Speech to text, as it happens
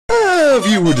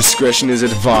Viewer discretion is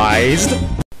advised.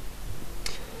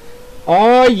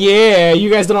 Oh yeah, you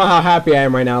guys don't know how happy I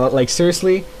am right now. Like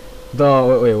seriously,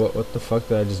 wait, what the fuck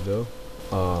did I just do?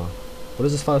 What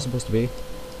is this file supposed to be?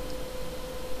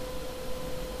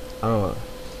 I don't know.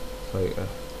 Like,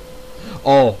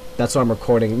 oh, that's what I'm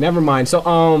recording. Never mind. So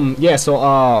yeah. So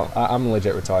I'm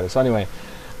legit retarded. So anyway,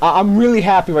 I'm really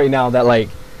happy right now that like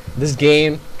this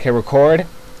game can record.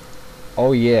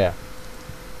 Oh yeah,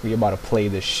 we about to play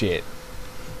this shit.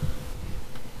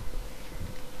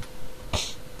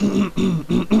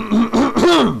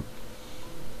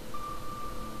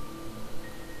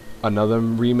 Another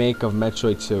remake of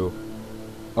Metroid 2.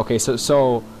 Okay,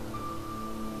 so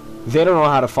they don't know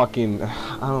how to fucking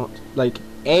like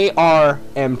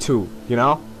ARM2, you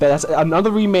know? That's another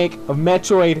remake of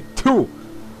Metroid 2.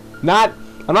 Not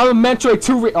another Metroid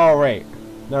 2 oh right.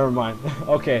 Never mind.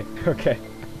 Okay.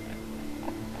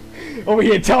 Over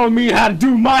here telling me how to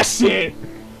do my shit.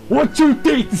 What you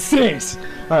think this is?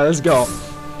 Alright, let's go.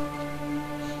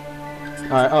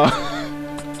 Alright,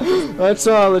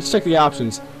 let's check the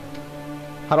options.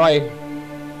 How do I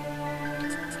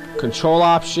control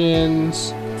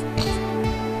options?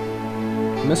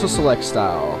 Missile select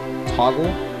style.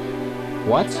 Toggle?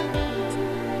 What?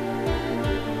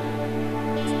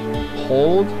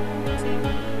 Hold?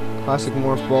 Classic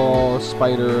morph ball,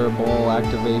 spider ball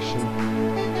activation.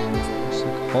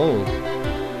 Classic hold.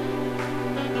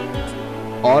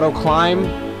 Auto climb?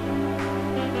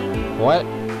 What?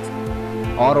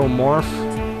 Auto morph?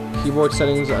 Keyboard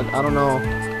settings? I don't know.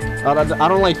 I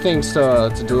don't like things to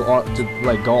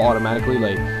like go automatically.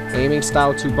 Like aiming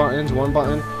style, 2 buttons, 1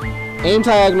 button. Aim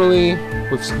diagonally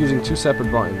with using 2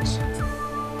 separate buttons.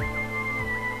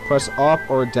 Press up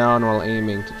or down while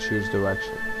aiming to choose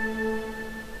direction.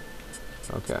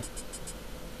 Okay.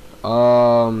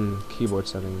 Keyboard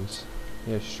settings.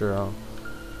 Yeah, sure.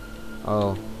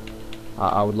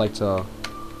 I would like to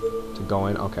go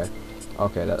in. Okay.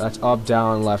 Okay, that's up,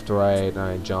 down, left, right.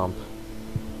 Alright, jump.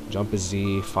 Jump is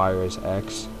Z, fire is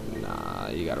X. Nah,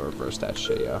 you gotta reverse that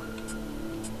shit, yeah.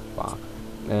 Fuck.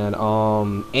 And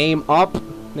aim up.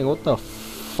 Nigga, what the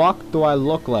fuck do I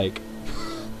look like?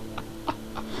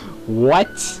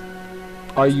 What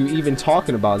are you even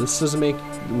talking about? This doesn't make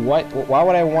what? Why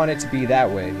would I want it to be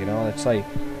that way? You know, it's like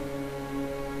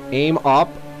aim up,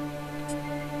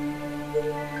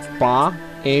 ba,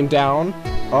 aim down.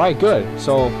 All right, good.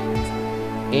 So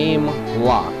aim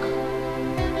lock.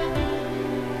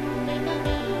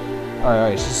 All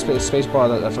right. So space bar.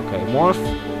 That's okay. Morph.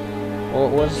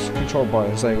 What's control bar?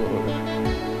 It's like what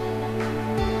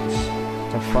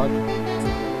the fuck?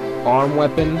 Arm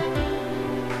weapon.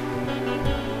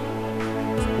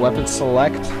 Weapon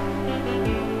select.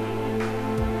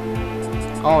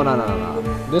 Oh no.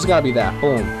 This gotta be that.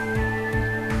 Boom.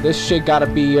 This shit gotta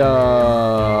be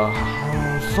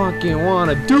I fucking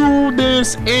wanna do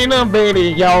this in a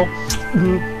video.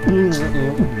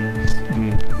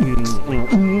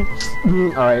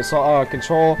 Alright, so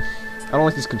control. I don't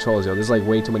like these controls, yo. There's like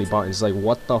way too many buttons. Like,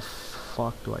 what the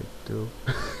fuck do I do?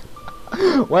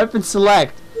 Weapon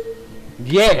select.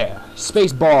 Yeah.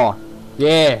 Space bar.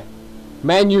 Yeah.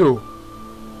 Menu.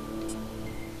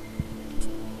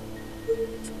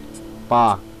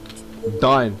 Bah.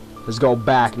 Done. Let's go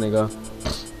back, nigga.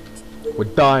 We're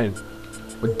done.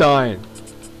 We're done.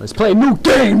 Let's play a new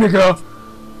game, nigga.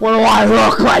 What do I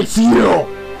look like to you?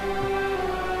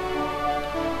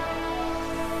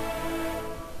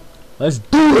 Let's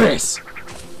do this!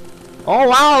 Oh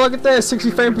wow, look at this! 60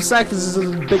 frames per second. This is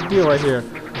a big deal right here.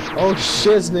 Oh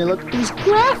shit, nigga, look at these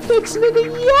graphics, nigga,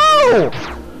 yo!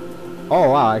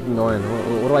 Oh wow, I can go in.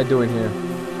 What do I do in here?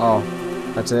 Oh,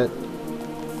 that's it.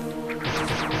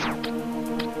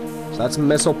 So that's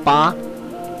missile pa.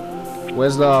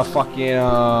 Where's the fucking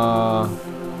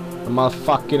the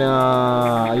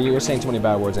motherfucking you were saying too many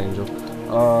bad words, Angel.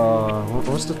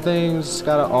 What's the things?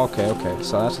 Gotta okay.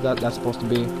 So that's what that's supposed to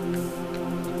be.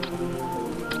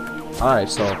 Alright,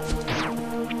 so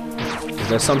is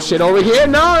there some shit over here?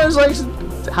 No, it's like,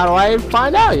 how do I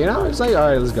find out, you know? It's like,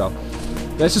 alright, let's go.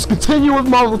 Let's just continue with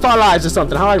Marvel with our lives or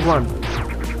something. How do I run?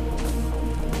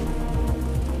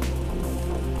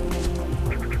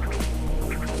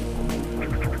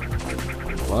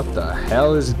 What the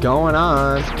hell is going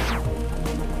on?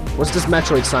 What's this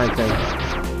Metroid sign thing?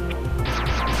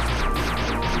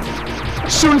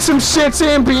 Shooting some shits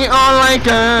and be on like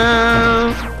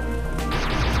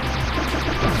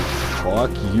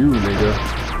fuck you,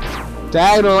 nigga.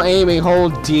 Diagonal aiming,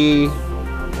 hold D.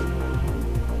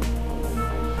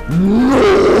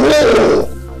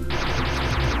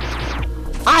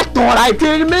 I thought I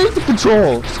didn't make the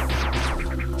controls.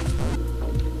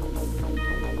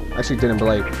 Actually didn't, but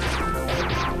like,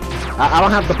 I don't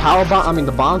have the power bomb. I mean,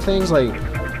 the bomb things. Like,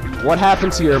 what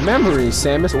happened to your memory,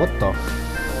 Samus? What the?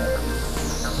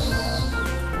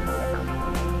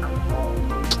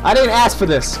 I didn't ask for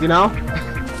this, you know.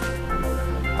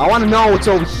 I want to know what's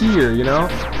over here, you know.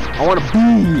 I want to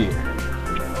be here.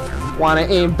 Want to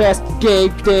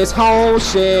investigate this whole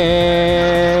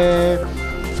shit.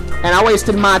 And I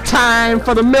wasted my time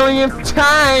for the millionth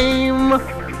time.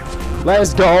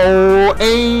 Let's go,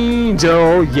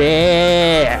 Angel,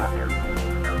 yeah.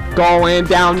 Going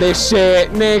down this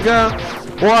shit, nigga.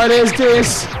 What is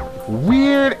this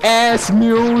weird ass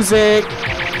music?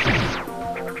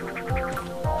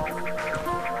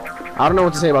 I don't know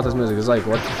what to say about this music. It's like,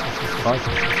 what the fuck?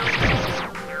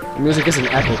 The music isn't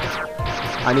epic.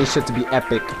 I need shit to be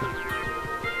epic.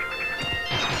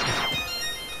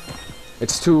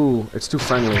 It's too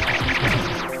friendly.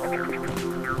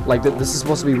 Like, this is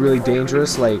supposed to be really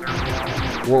dangerous. Like,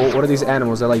 what are these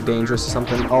animals? They're like dangerous or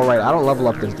something. All right, I don't level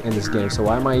up in this game, so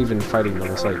why am I even fighting them?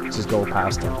 It's like, just go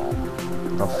past them.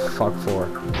 What the fuck for?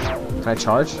 Can I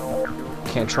charge?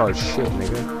 Can't charge shit,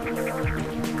 nigga.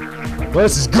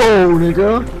 Let's go,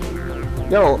 nigga.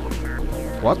 Yo,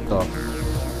 what the?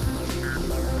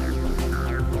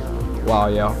 Wow,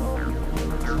 yo.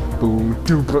 Boom,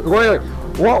 doom. Wait.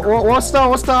 What's the?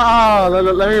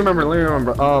 Let me remember.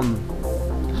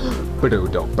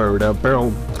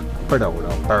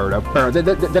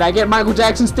 Did I get Michael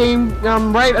Jackson's theme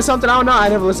right or something? I don't know. I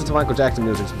never listened to Michael Jackson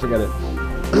music, so forget it.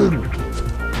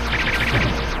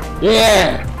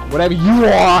 Yeah, whatever you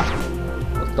are.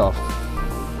 What the?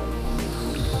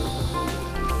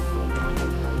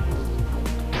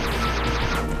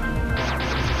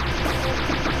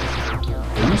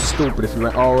 You stupid if you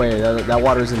went. Oh wait, that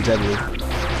water isn't deadly.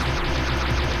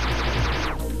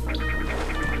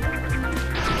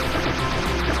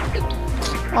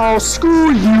 Oh,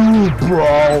 screw you,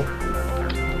 bro.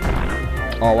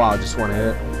 Oh, wow, just one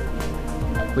hit.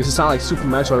 At least it's not like Super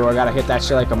Metroid where I gotta hit that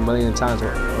shit like a million times.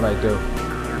 What I do?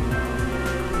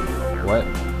 What?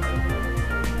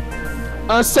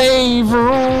 A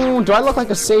saver. Do I look like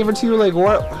a saver to you? Like,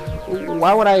 what?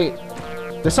 Why would I?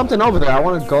 There's something over there. I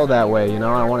want to go that way, you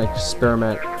know? I want to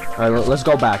experiment. Alright, let's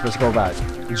go back. Let's go back.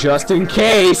 Just in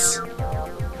case.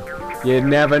 You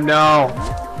never know.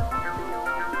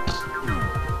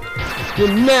 You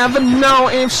never know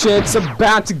if shit's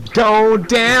about to go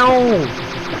down.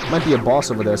 Might be a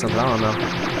boss over there or something. I don't know.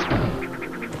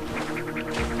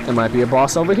 There might be a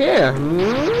boss over here.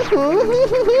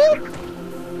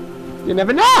 You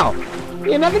never know.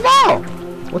 You never know.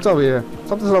 What's over here?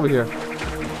 Something's over here.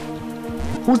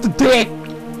 Who's the dick?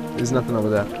 There's nothing over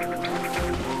there.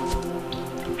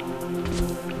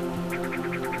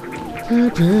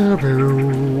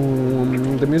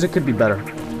 The music could be better.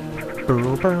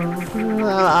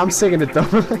 I'm singing it though.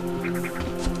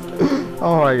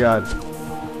 Oh my god.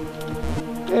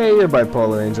 Hey, you're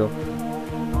bipolar, Angel.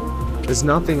 There's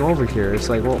nothing over here. It's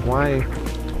like, well, why?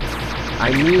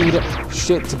 I need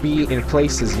shit to be in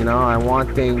places, you know? I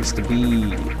want things to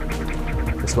be.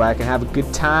 That's why I can have a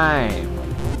good time.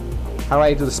 How do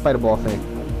I do the spider ball thing?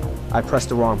 I pressed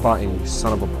the wrong button, you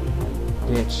son of a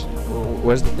bitch.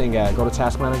 Where's the thing at? Go to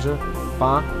task manager.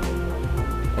 Bah.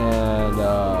 And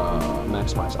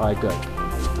maximize. Alright, good.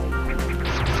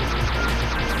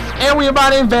 And we're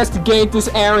about to investigate this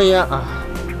area.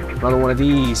 Another one of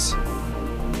these.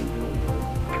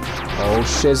 Oh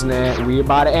shiznit. We're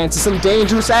about to enter some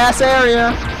dangerous ass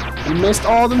area. You missed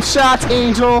all them shots,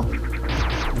 Angel.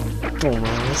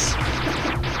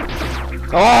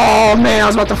 Oh man, I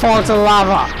was about to fall into the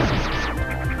lava.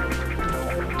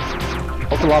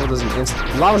 Hope the lava doesn't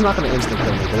instant. Lava's not gonna instant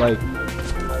kill me, but like.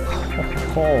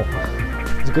 Oh,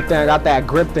 it's a good thing I got that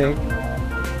grip thing.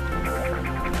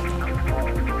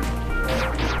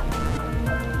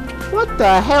 What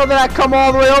the hell did I come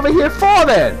all the way over here for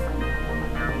then?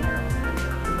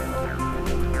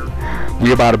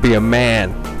 You're about to be a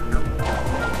man.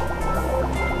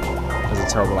 That's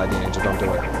a terrible idea, Angel. Don't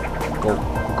do it. Go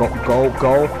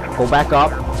back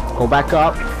up. Go back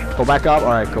up. Go back up.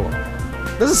 Alright, cool.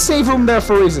 There's a save room there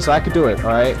for a reason, so I could do it,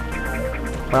 alright?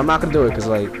 But I'm not gonna do it, because,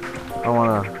 like, I don't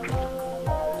wanna...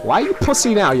 Why are you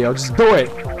pussy now, yo? Just do it!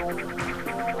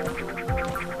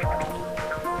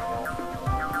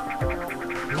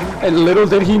 And little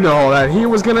did he know that he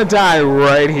was gonna die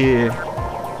right here.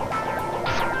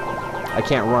 I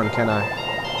can't run, can I?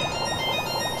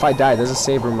 If I die, there's a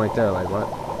save room right there, like, what?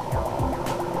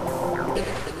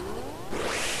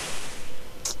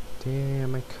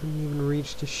 Damn, I couldn't even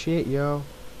reach the shit, yo.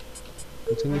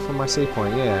 Continue from my save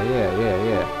point. Yeah.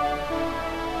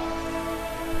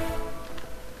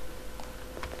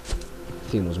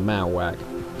 theme was mad whack.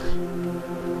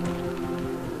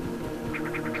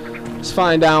 Let's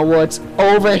find out what's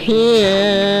over here.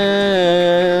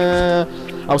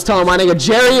 I was telling my nigga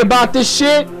Jerry about this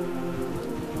shit.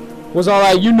 Was all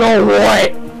like, you know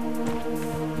what?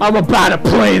 I'm about to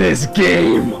play this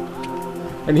game.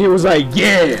 And he was like,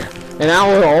 yeah. And I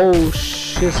was, oh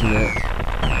shit, man.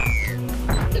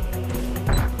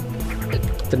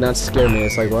 Did not scare me.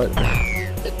 It's like, what?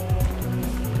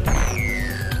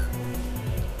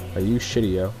 Are you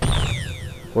shitty, yo?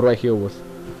 What do I heal with?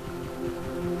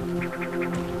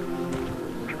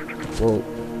 Whoa.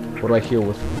 What do I heal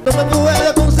with? No me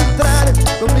puedo concentrar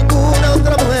con ninguna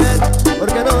otra mujer,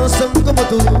 porque no son como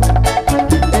tú.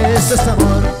 Ese es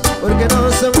amor, porque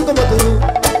no son como tú.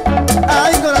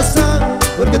 Ay, corazón,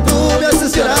 porque tú me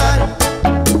haces llorar.